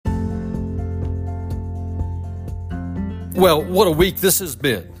Well, what a week this has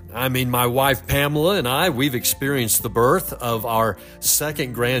been. I mean, my wife Pamela and I, we've experienced the birth of our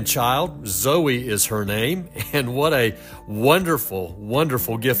second grandchild. Zoe is her name, and what a wonderful,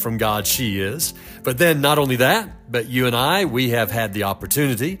 wonderful gift from God she is. But then not only that, but you and I, we have had the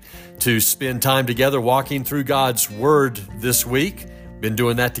opportunity to spend time together walking through God's Word this week. Been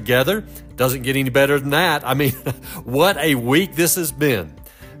doing that together. Doesn't get any better than that. I mean, what a week this has been.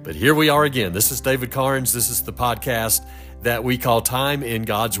 But here we are again. This is David Carns. This is the podcast that we call Time in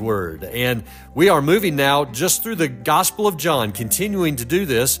God's Word. And we are moving now just through the Gospel of John, continuing to do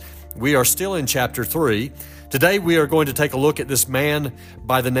this. We are still in chapter 3. Today we are going to take a look at this man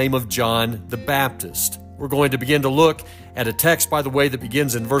by the name of John the Baptist. We're going to begin to look at a text, by the way, that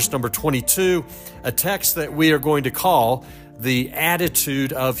begins in verse number 22, a text that we are going to call the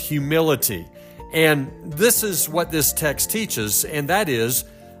attitude of humility. And this is what this text teaches, and that is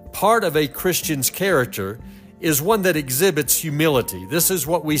part of a Christian's character is one that exhibits humility. This is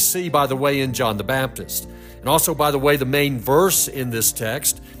what we see, by the way, in John the Baptist. And also, by the way, the main verse in this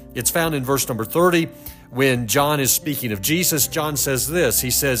text, it's found in verse number 30. When John is speaking of Jesus, John says this.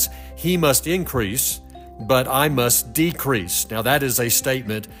 He says, "He must increase, but I must decrease." Now, that is a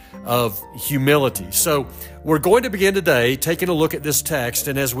statement of humility. So we're going to begin today taking a look at this text.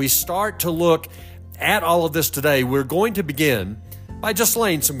 And as we start to look at all of this today, we're going to begin by just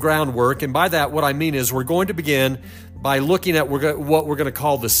laying some groundwork. And by that, what I mean is we're going to begin by looking at what we're going to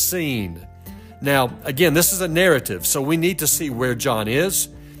call the scene. Now, again, this is a narrative, so we need to see where John is.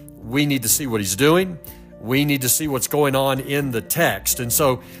 We need to see what he's doing. We need to see what's going on in the text. And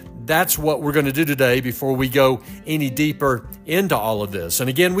so that's what we're going to do today before we go any deeper into all of this. And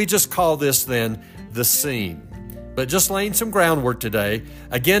again, we just call this then the scene. But just laying some groundwork today.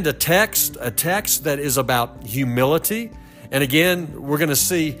 Again, a text that is about humility. And again, we're going to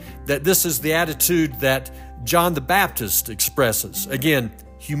see that this is the attitude that John the Baptist expresses. Again,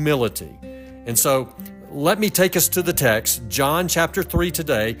 humility. And so let me take us to the text, John chapter 3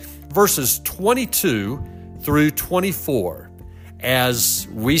 today, verses 22 through 24, as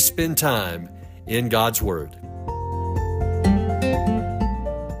we spend time in God's Word.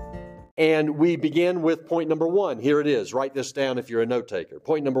 And we begin with point number 1. Here it is. Write this down if you're a note taker.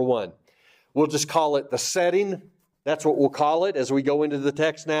 Point number 1. We'll just call it the setting. That's what we'll call it as we go into the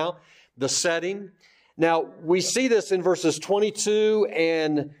text now, the setting. Now, we see this in verses 22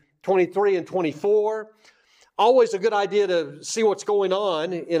 and 23 and 24. Always a good idea to see what's going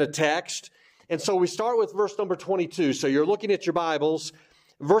on in a text. And so we start with verse number 22. So you're looking at your Bibles.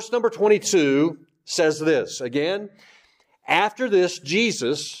 Verse number 22 says this. Again, after this,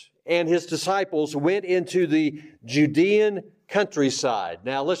 Jesus and his disciples went into the Judean countryside.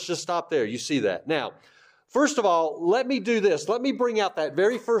 Now, let's just stop there. You see that. Now, first of all, let me do this. Let me bring out that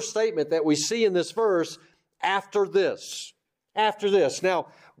very first statement that we see in this verse, after this. After this. Now,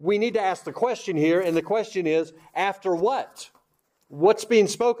 we need to ask the question here, and the question is, after what? What's being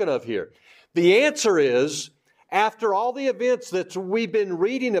spoken of here? The answer is, after all the events that we've been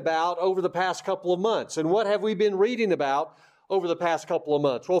reading about over the past couple of months. And what have we been reading about over the past couple of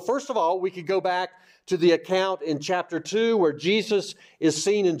months? Well, first of all, we could go back to the account in chapter 2 where Jesus is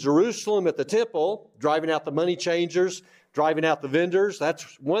seen in Jerusalem at the temple, driving out the money changers, driving out the vendors.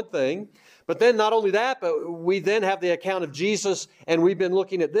 That's one thing. But then not only that, but we then have the account of Jesus, and we've been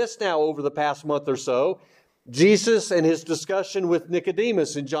looking at this now over the past month or so, Jesus and his discussion with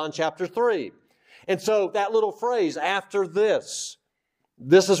Nicodemus in John chapter 3. And so that little phrase, after this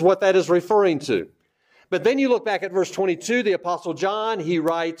is what that is referring to. But then you look back at verse 22, the Apostle John, he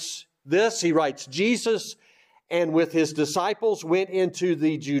writes this, he writes, Jesus and with his disciples went into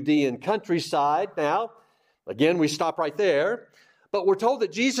the Judean countryside. Now, again, we stop right there. But we're told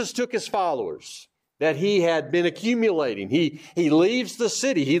that Jesus took his followers, that he had been accumulating. He leaves the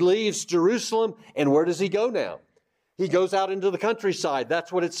city, he leaves Jerusalem, and where does he go now? He goes out into the countryside.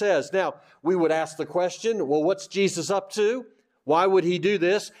 That's what it says. Now, we would ask the question, well, what's Jesus up to? Why would he do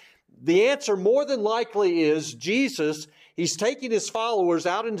this? The answer more than likely is Jesus, he's taking his followers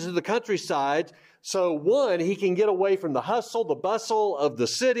out into the countryside. So one, he can get away from the hustle, the bustle of the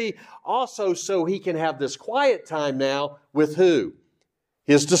city. Also, so he can have this quiet time now with who?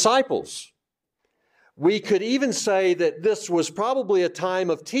 His disciples. We could even say that this was probably a time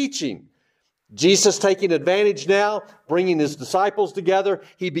of teaching. Jesus taking advantage now, bringing his disciples together.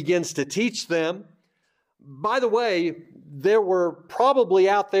 He begins to teach them. By the way, they were probably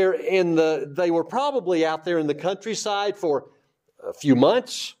out there in the countryside for a few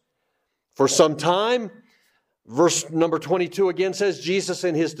months, for some time. Verse number 22 again says, Jesus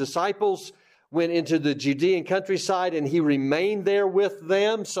and his disciples went into the Judean countryside and he remained there with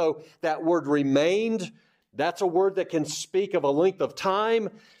them. So that word remained That's a word that can speak of a length of time,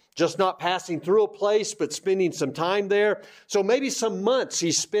 just not passing through a place, but spending some time there. So maybe some months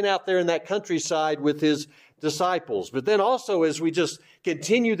he spent out there in that countryside with his disciples. But then also, as we just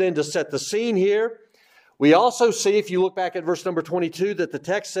continue then to set the scene here, we also see, if you look back at verse number 22, that the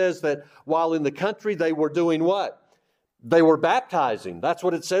text says that while in the country, they were doing what? They were baptizing. That's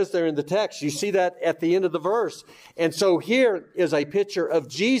what it says there in the text. You see that at the end of the verse. And so here is a picture of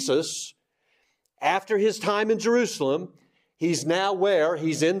Jesus after his time in Jerusalem. He's now where?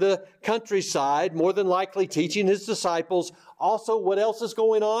 He's in the countryside, more than likely teaching his disciples. Also, what else is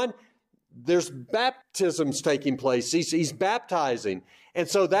going on? There's baptisms taking place. He's baptizing. And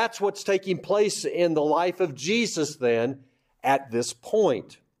so that's what's taking place in the life of Jesus then at this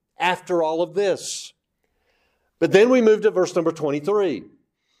point, after all of this. But then we move to verse number 23.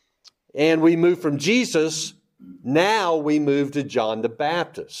 And we move from Jesus, now we move to John the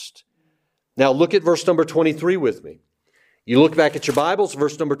Baptist. Now look at verse number 23 with me. You look back at your Bibles,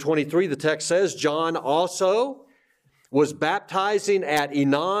 verse number 23, the text says, John also was baptizing at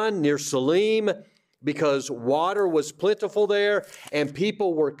Enon near Salim, because water was plentiful there and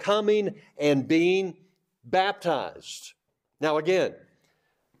people were coming and being baptized. Now again,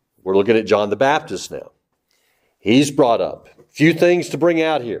 we're looking at John the Baptist now. He's brought up. A few things to bring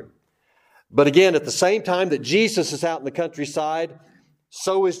out here. But again, at the same time that Jesus is out in the countryside,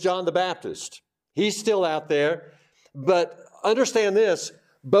 so is John the Baptist. He's still out there. But understand this,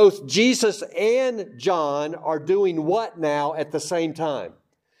 both Jesus and John are doing what now at the same time?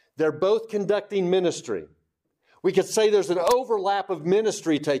 They're both conducting ministry. We could say there's an overlap of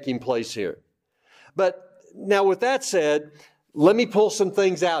ministry taking place here. But now with that said, let me pull some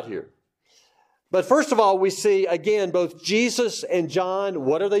things out here. But first of all, we see again, both Jesus and John,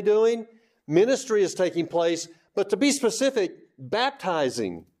 what are they doing? Ministry is taking place, but to be specific,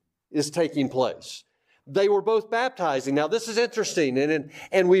 baptizing is taking place. They were both baptizing. Now this is interesting,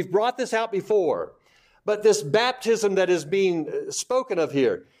 and we've brought this out before, but this baptism that is being spoken of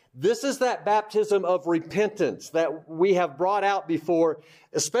here, this is that baptism of repentance that we have brought out before,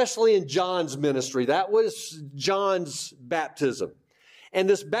 especially in John's ministry. That was John's baptism. And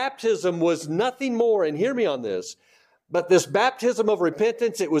this baptism was nothing more, and hear me on this, but this baptism of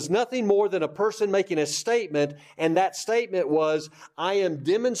repentance, it was nothing more than a person making a statement, and that statement was, I am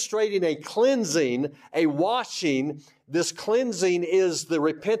demonstrating a cleansing, a washing. This cleansing is the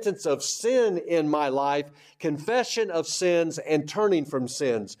repentance of sin in my life, confession of sins, and turning from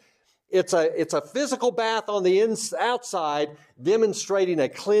sins. It's a physical bath on the outside, demonstrating a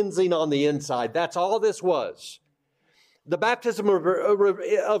cleansing on the inside. That's all this was. The baptism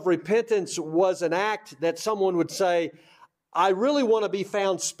of repentance was an act that someone would say, I really want to be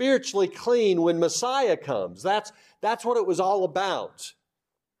found spiritually clean when Messiah comes. That's what it was all about.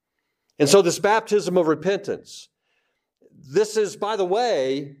 And so this baptism of repentance, this is, by the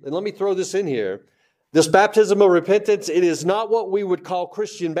way, and let me throw this in here, this baptism of repentance, it is not what we would call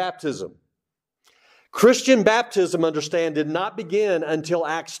Christian baptism. Christian baptism, understand, did not begin until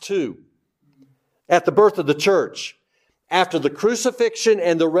Acts 2, at the birth of the church. After the crucifixion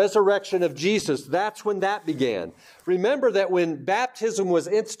and the resurrection of Jesus, that's when that began. Remember that when baptism was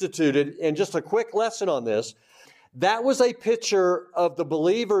instituted, and just a quick lesson on this, that was a picture of the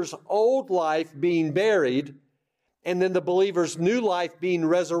believer's old life being buried and then the believer's new life being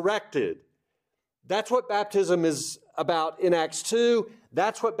resurrected. That's what baptism is about in Acts 2.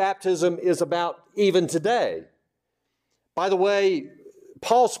 That's what baptism is about even today. By the way,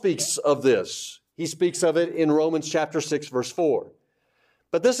 Paul speaks of this. He speaks of it in Romans chapter 6, verse 4.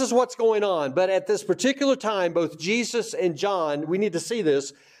 But this is what's going on. But at this particular time, both Jesus and John, we need to see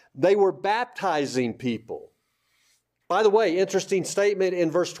this, they were baptizing people. By the way, interesting statement in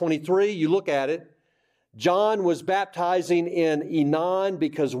verse 23, you look at it. John was baptizing in Enon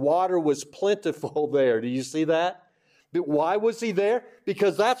because water was plentiful there. Do you see that? But why was he there?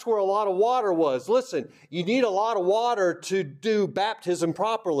 Because that's where a lot of water was. Listen, you need a lot of water to do baptism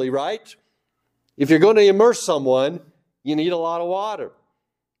properly, right? If you're going to immerse someone, you need a lot of water.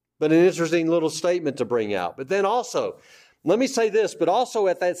 But an interesting little statement to bring out. But then also, let me say this, but also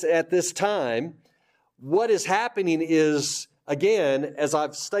at this time, what is happening is, again, as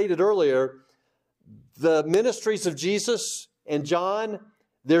I've stated earlier, the ministries of Jesus and John,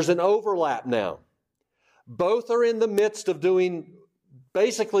 there's an overlap now. Both are in the midst of doing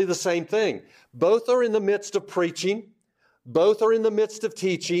basically the same thing. Both are in the midst of preaching. Both are in the midst of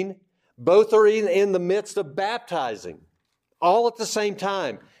teaching. Both are in the midst of baptizing, all at the same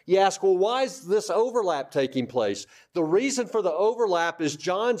time. You ask, well, why is this overlap taking place? The reason for the overlap is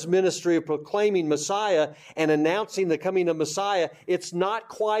John's ministry of proclaiming Messiah and announcing the coming of Messiah. It's not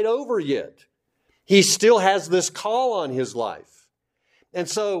quite over yet. He still has this call on his life. And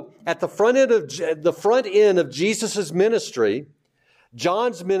so at the front end of Jesus' ministry,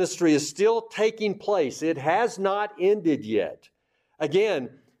 John's ministry is still taking place. It has not ended yet. Again,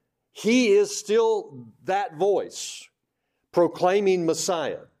 he is still that voice proclaiming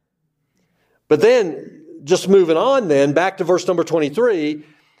Messiah. But then, just moving on then, back to verse number 23,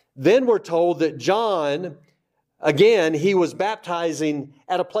 then we're told that John, again, he was baptizing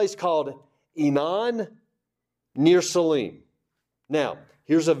at a place called Enon near Salim. Now,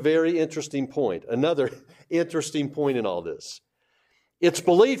 here's a very interesting point, another interesting point in all this. It's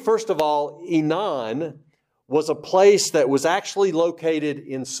believed, first of all, Enon was a place that was actually located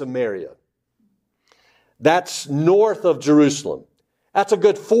in Samaria. That's north of Jerusalem. That's a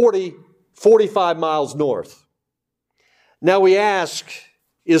good 45 miles north. Now we ask,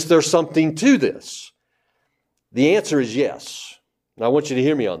 is there something to this? The answer is yes. And I want you to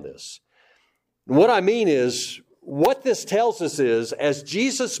hear me on this. And what I mean is, what this tells us is, as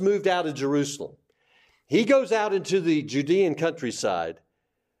Jesus moved out of Jerusalem, he goes out into the Judean countryside.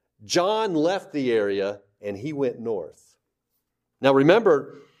 John left the area and he went north. Now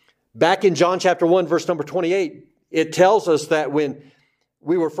remember, back in John chapter 1, verse number 28, it tells us that when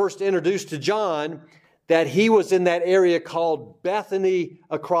we were first introduced to John, that he was in that area called Bethany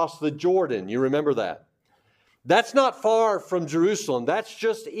across the Jordan. You remember that? That's not far from Jerusalem. That's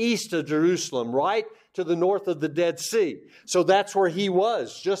just east of Jerusalem, right to the north of the Dead Sea. So that's where he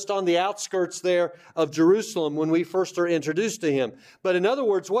was, just on the outskirts there of Jerusalem when we first are introduced to him. But in other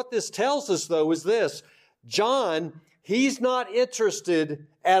words, what this tells us, though, is this. John, he's not interested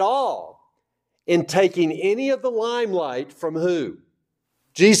at all in taking any of the limelight from who?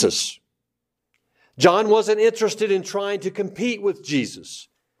 Jesus. John wasn't interested in trying to compete with Jesus.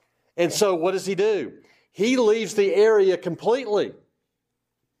 And so what does he do? He leaves the area completely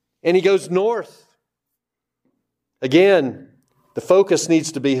and he goes north. Again, the focus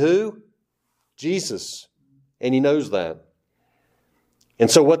needs to be who? Jesus. And he knows that. And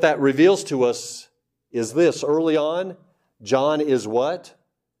so what that reveals to us is this. Early on, John is what?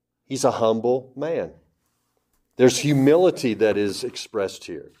 He's a humble man. There's humility that is expressed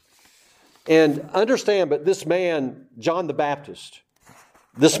here. And understand, but this man, John the Baptist,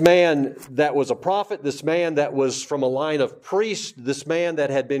 this man that was a prophet, this man that was from a line of priests, this man that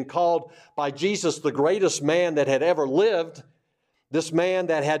had been called by Jesus the greatest man that had ever lived, this man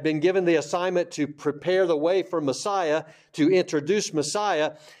that had been given the assignment to prepare the way for Messiah, to introduce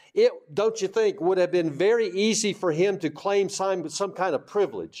Messiah, it, don't you think, would have been very easy for him to claim some kind of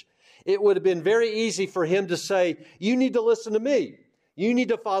privilege. It would have been very easy for him to say, you need to listen to me. You need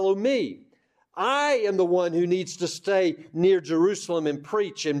to follow me. I am the one who needs to stay near Jerusalem and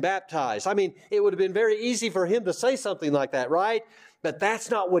preach and baptize. I mean, it would have been very easy for him to say something like that, right? But that's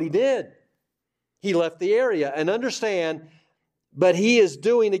not what he did. He left the area. And understand, but he is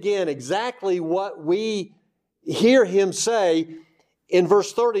doing again exactly what we hear him say in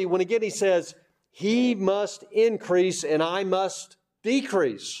verse 30, when again he says, he must increase and I must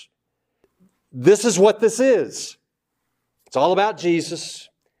decrease. This is what this is. It's all about Jesus.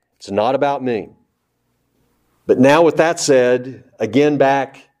 It's not about me. But now with that said, again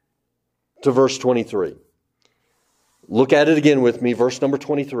back to verse 23. Look at it again with me, verse number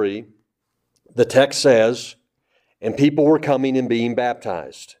 23. The text says, and people were coming and being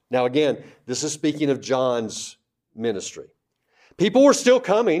baptized. Now again, this is speaking of John's ministry. People were still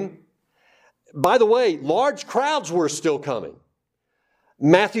coming. By the way, large crowds were still coming.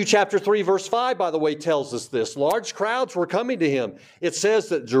 Matthew chapter 3, verse 5, by the way, tells us this. Large crowds were coming to him. It says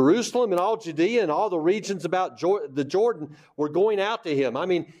that Jerusalem and all Judea and all the regions about the Jordan were going out to him. I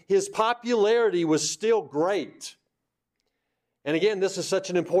mean, his popularity was still great. And again, this is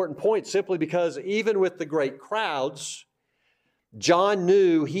such an important point simply because even with the great crowds, John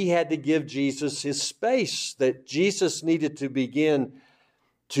knew he had to give Jesus his space, that Jesus needed to begin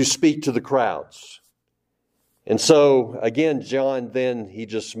to speak to the crowds. And so, again, John then, he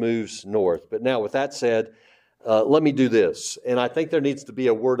just moves north. But now, with that said, let me do this. And I think there needs to be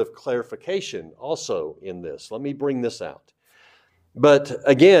a word of clarification also in this. Let me bring this out. But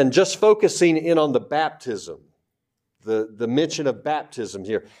again, just focusing in on the baptism, the mention of baptism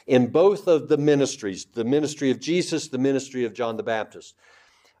here in both of the ministries, the ministry of Jesus, the ministry of John the Baptist.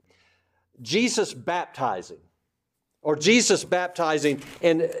 Jesus baptizing,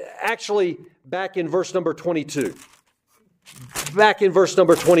 and actually back in verse number 22. Back in verse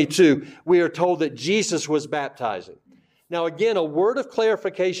number 22, we are told that Jesus was baptizing. Now again, a word of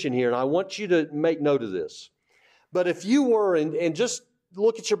clarification here, and I want you to make note of this. But if you were, and just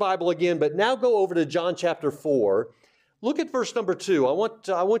look at your Bible again, but now go over to John chapter 4. Look at verse number 2.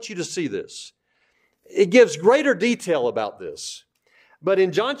 I want you to see this. it gives greater detail about this. But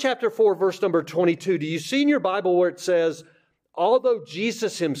in John chapter 4, verse number 22, do you see in your Bible where it says, although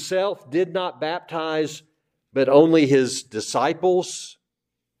Jesus himself did not baptize, but only his disciples?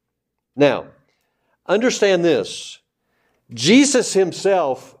 Now, understand this. Jesus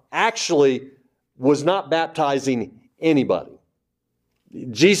himself actually was not baptizing anybody.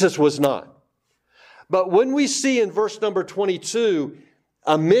 Jesus was not. But when we see in verse number 22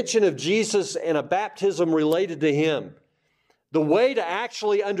 a mention of Jesus and a baptism related to him, the way to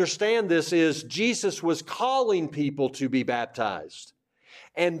actually understand this is Jesus was calling people to be baptized.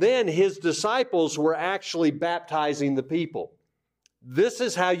 And then his disciples were actually baptizing the people. This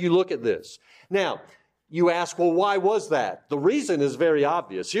is how you look at this. Now, you ask, well, why was that? The reason is very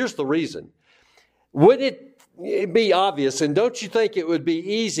obvious. Here's the reason. Wouldn't it be obvious, and don't you think it would be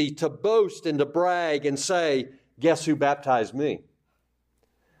easy to boast and to brag and say, guess who baptized me?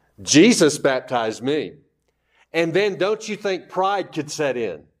 Jesus baptized me. And then don't you think pride could set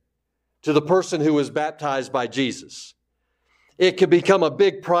in to the person who was baptized by Jesus? It could become a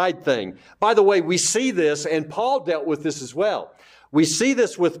big pride thing. By the way, we see this, and Paul dealt with this as well. We see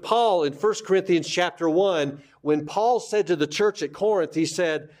this with Paul in 1 Corinthians chapter 1, when Paul said to the church at Corinth, he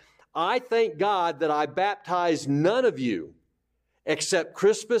said, I thank God that I baptized none of you except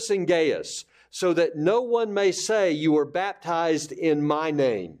Crispus and Gaius, so that no one may say you were baptized in my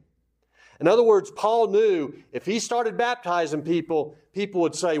name. In other words, Paul knew if he started baptizing people, people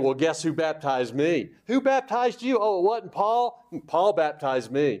would say, well, guess who baptized me? Who baptized you? Oh, it wasn't Paul? Paul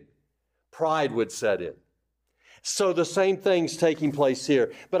baptized me. Pride would set in. So the same thing's taking place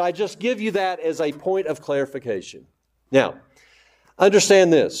here. But I just give you that as a point of clarification. Now,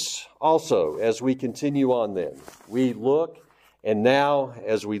 understand this also as we continue on then. We look, and now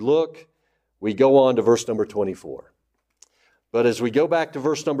as we look, we go on to verse number 24. But as we go back to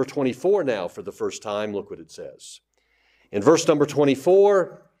verse number 24 now for the first time, look what it says. In verse number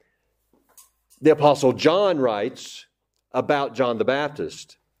 24, the Apostle John writes about John the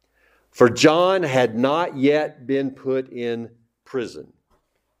Baptist. For John had not yet been put in prison.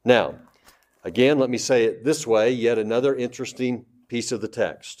 Now, again, let me say it this way, yet another interesting piece of the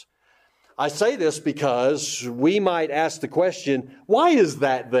text. I say this because we might ask the question, why is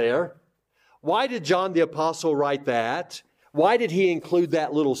that there? Why did John the Apostle write that? Why did he include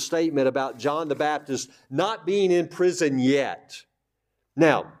that little statement about John the Baptist not being in prison yet?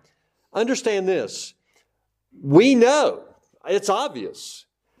 Now, understand this. We know, it's obvious,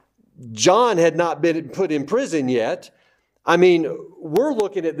 John had not been put in prison yet. I mean, we're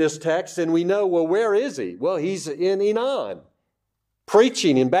looking at this text and we know, well, where is he? Well, he's in Enon,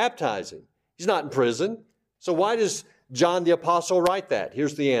 preaching and baptizing. He's not in prison. So why does John the Apostle write that?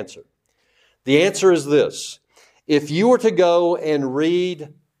 Here's the answer. The answer is this. If you were to go and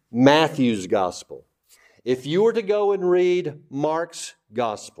read Matthew's gospel, if you were to go and read Mark's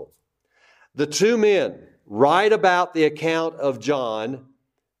gospel, the two men write about the account of John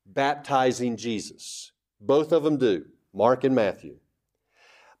baptizing Jesus. Both of them do, Mark and Matthew.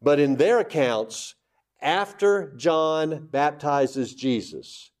 But in their accounts, after John baptizes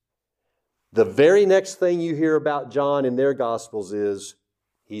Jesus, the very next thing you hear about John in their gospels is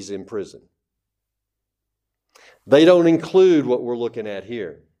he's in prison. They don't include what we're looking at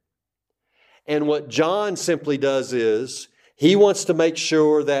here. And what John simply does is he wants to make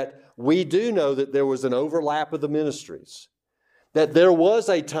sure that we do know that there was an overlap of the ministries, that there was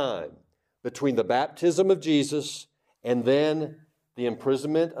a time between the baptism of Jesus and then the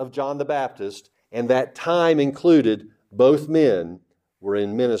imprisonment of John the Baptist, and that time included both men were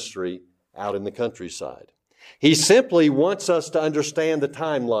in ministry out in the countryside. He simply wants us to understand the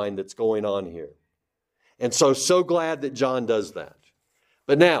timeline that's going on here. And so glad that John does that.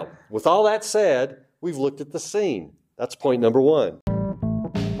 But now, with all that said, we've looked at the scene. That's point number one.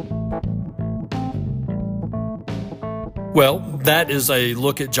 Well, that is a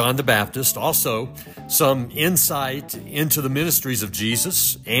look at John the Baptist. Also, some insight into the ministries of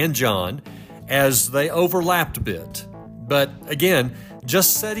Jesus and John as they overlapped a bit. But again,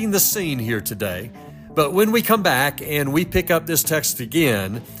 just setting the scene here today. But when we come back and we pick up this text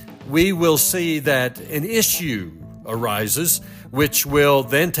again, we will see that an issue arises, which will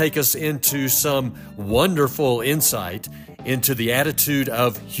then take us into some wonderful insight into the attitude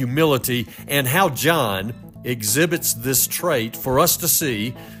of humility and how John exhibits this trait for us to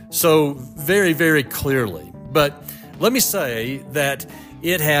see so very, very clearly. But let me say that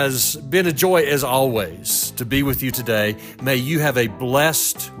it has been a joy as always to be with you today. May you have a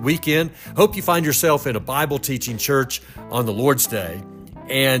blessed weekend. Hope you find yourself in a Bible teaching church on the Lord's Day.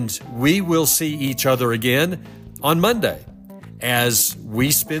 And we will see each other again on Monday as we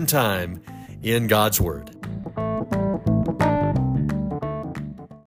spend time in God's Word.